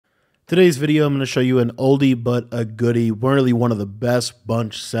Today's video, I'm going to show you an oldie but a goodie, really one of the best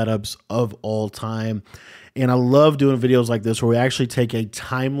bunch setups of all time. And I love doing videos like this where we actually take a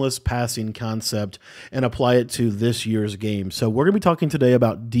timeless passing concept and apply it to this year's game. So we're going to be talking today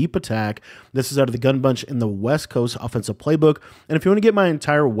about deep attack. This is out of the Gun Bunch in the West Coast Offensive Playbook. And if you want to get my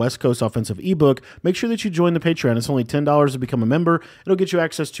entire West Coast Offensive ebook, make sure that you join the Patreon. It's only $10 to become a member. It'll get you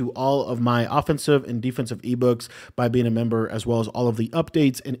access to all of my offensive and defensive ebooks by being a member, as well as all of the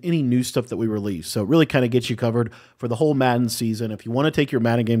updates and any new stuff that we release. So it really kind of gets you covered for the whole Madden season. If you want to take your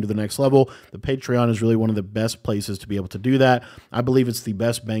Madden game to the next level, the Patreon is really one of the best places to be able to do that. I believe it's the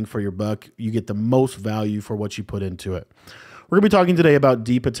best bang for your buck. You get the most value for what you put into it. We're going to be talking today about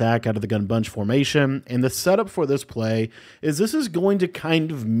deep attack out of the Gun Bunch formation, and the setup for this play is this is going to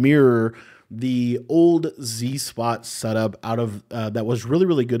kind of mirror the old Z-spot setup out of that was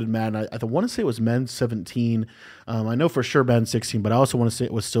really good in Madden. I want to say it was Madden 17. I know for sure Madden 16, but I also want to say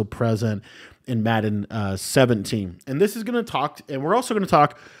it was still present in Madden 17. And this is going to talk, and we're also going to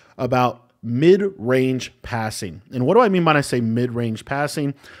talk about mid-range passing. And what do I mean when I say mid-range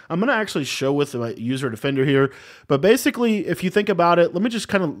passing? I'm going to actually show with the user defender here. But basically, if you think about it, let me just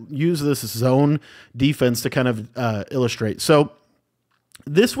kind of use this zone defense to kind of illustrate. So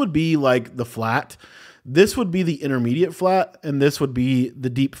this would be like the flat. This would be the intermediate flat, and this would be the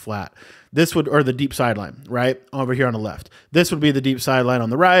deep flat. This would, or the deep sideline, right? Over here on the left. This would be the deep sideline on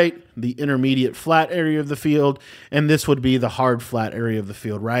the right, the intermediate flat area of the field, and this would be the hard flat area of the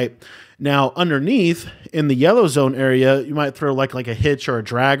field, right? Now, underneath, in the yellow zone area, you might throw like a hitch or a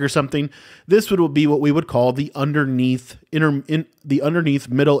drag or something. This would be what we would call the underneath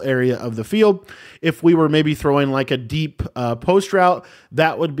middle area of the field. If we were maybe throwing like a deep post route,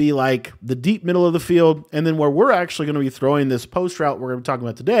 that would be like the deep middle of the field. And then where we're actually going to be throwing this post route we're going to be talking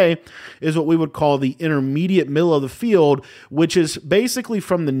about today is what we would call the intermediate middle of the field, which is basically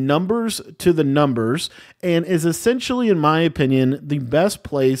from the numbers to the numbers and is essentially, in my opinion, the best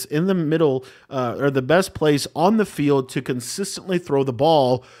place in the middle or the best place on the field to consistently throw the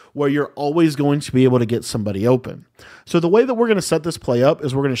ball where you're always going to be able to get somebody open. So the way that we're going to set this play up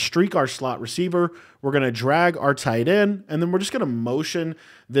is we're going to streak our slot receiver, we're going to drag our tight end, and then we're just going to motion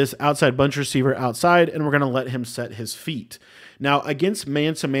this outside bunch receiver outside, and we're going to let him set his feet. Now, against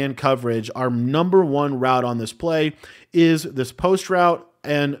man-to-man coverage, our number one route on this play is this post route,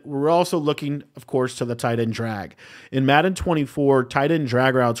 and we're also looking, of course, to the tight end drag. In Madden 24, tight end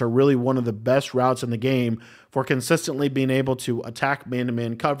drag routes are really one of the best routes in the game for consistently being able to attack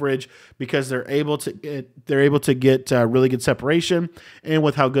man-to-man coverage because they're able to get really good separation, and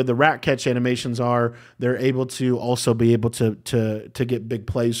with how good the rat catch animations are, they're able to also be able to get big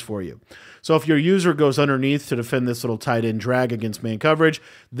plays for you. So if your user goes underneath to defend this little tight end drag against man coverage,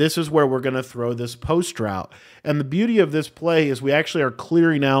 this is where we're going to throw this post route. And the beauty of this play is we actually are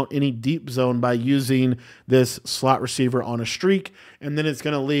clearing out any deep zone by using this slot receiver on a streak, and then it's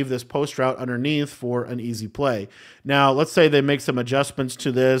going to leave this post route underneath for an easy play. Now, let's say they make some adjustments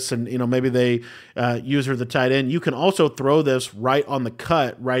to this, and maybe they user the tight end. You can also throw this right on the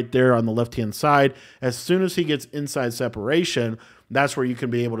cut, right there on the left-hand side. As soon as he gets inside separation, that's where you can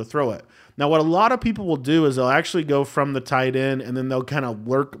be able to throw it. Now, what a lot of people will do is they'll actually go from the tight end and then they'll kind of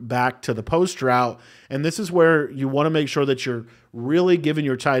lurk back to the post route. And this is where you want to make sure that you're really giving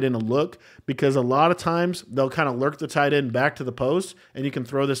your tight end a look, because a lot of times they'll kind of lurk the tight end back to the post, and you can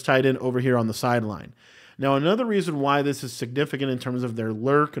throw this tight end over here on the sideline. Now, another reason why this is significant in terms of their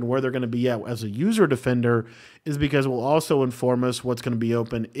lurk and where they're going to be at as a user defender is because it will also inform us what's going to be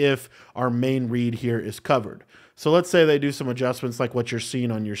open if our main read here is covered. So let's say they do some adjustments like what you're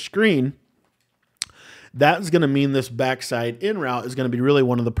seeing on your screen. That's going to mean this backside in route is going to be really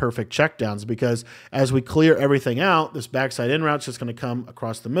one of the perfect checkdowns, because as we clear everything out, this backside in route is just going to come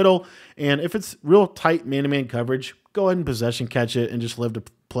across the middle. And if it's real tight man-to-man coverage, go ahead and possession catch it and just live to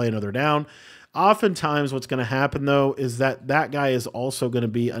play another down. Oftentimes what's going to happen, though, is that guy is also going to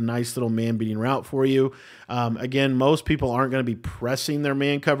be a nice little man-beating route for you. Again, most people aren't going to be pressing their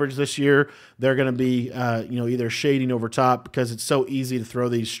man coverage this year. They're going to be either shading over top, because it's so easy to throw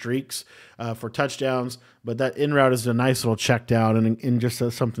these streaks for touchdowns. But that in route is a nice little check down and just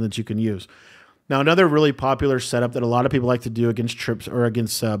something that you can use. Now, another really popular setup that a lot of people like to do against trips or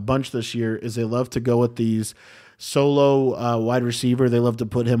against bunch this year is they love to go with these solo wide receiver. They love to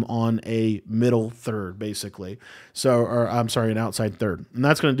put him on a middle third, basically. Or I'm sorry, an outside third. And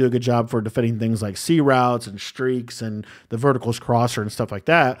that's going to do a good job for defending things like C routes and streaks and the verticals crosser and stuff like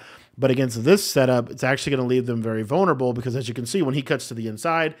that. But against this setup, it's actually going to leave them very vulnerable, because as you can see, when he cuts to the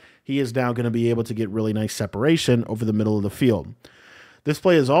inside, he is now going to be able to get really nice separation over the middle of the field. This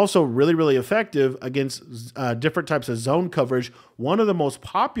play is also really, really effective against different types of zone coverage. One of the most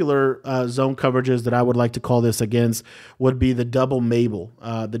popular zone coverages that I would like to call this against would be the double Mabel.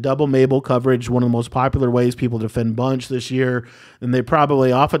 The double Mabel coverage, one of the most popular ways people defend bunch this year. And they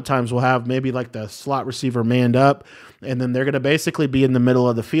probably oftentimes will have maybe like the slot receiver manned up, and then they're going to basically be in the middle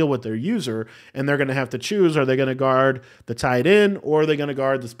of the field with their user, and they're going to have to choose, are they going to guard the tight end, or are they going to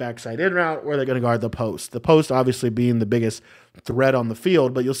guard this backside in route, or are they going to guard the post? The post obviously being the biggest threat on the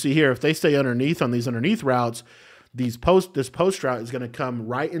field, but you'll see here, if they stay underneath on these underneath routes, this post route is going to come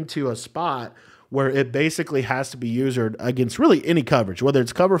right into a spot where it basically has to be used against really any coverage, whether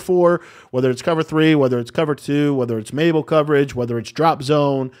it's cover 4, whether it's cover 3, whether it's cover 2, whether it's Mabel coverage, whether it's drop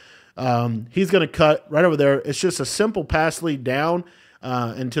zone. He's going to cut right over there. It's just a simple pass lead down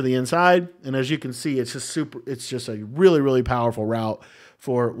and to the inside. And as you can see, it's just a really, really powerful route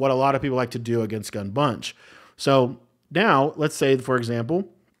for what a lot of people like to do against gun bunch. So now let's say, for example,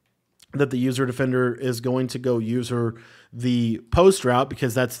 that the user defender is going to go user the post route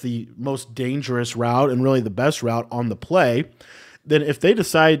because that's the most dangerous route and really the best route on the play. Then if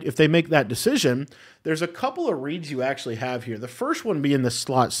they make that decision, there's a couple of reads you actually have here. The first one being the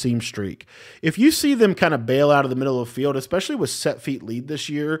slot seam streak. If you see them kind of bail out of the middle of the field, especially with set feet lead this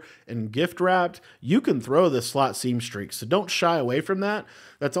year and gift wrapped, you can throw the slot seam streak. So don't shy away from that.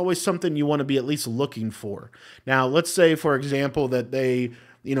 That's always something you want to be at least looking for. Now, let's say, for example, that they,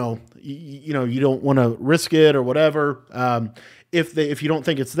 you don't want to risk it or whatever. If you don't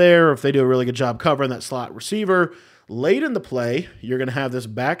think it's there, or if they do a really good job covering that slot receiver, late in the play, you're going to have this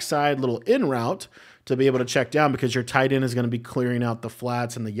backside little in route to be able to check down because your tight end is going to be clearing out the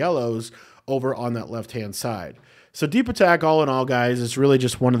flats and the yellows over on that left-hand side. So deep attack, all in all, guys, is really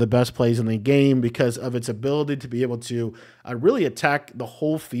just one of the best plays in the game because of its ability to be able to really attack the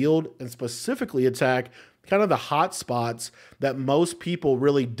whole field and specifically attack kind of the hot spots that most people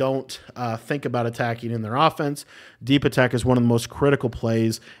really don't think about attacking in their offense. Deep attack is one of the most critical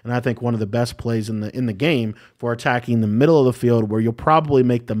plays, and I think one of the best plays in the game for attacking the middle of the field where you'll probably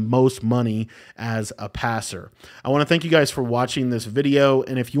make the most money as a passer. I want to thank you guys for watching this video,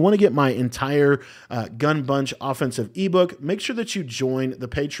 and if you want to get my entire Gun Bunch offensive ebook, make sure that you join the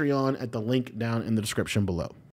Patreon at the link down in the description below.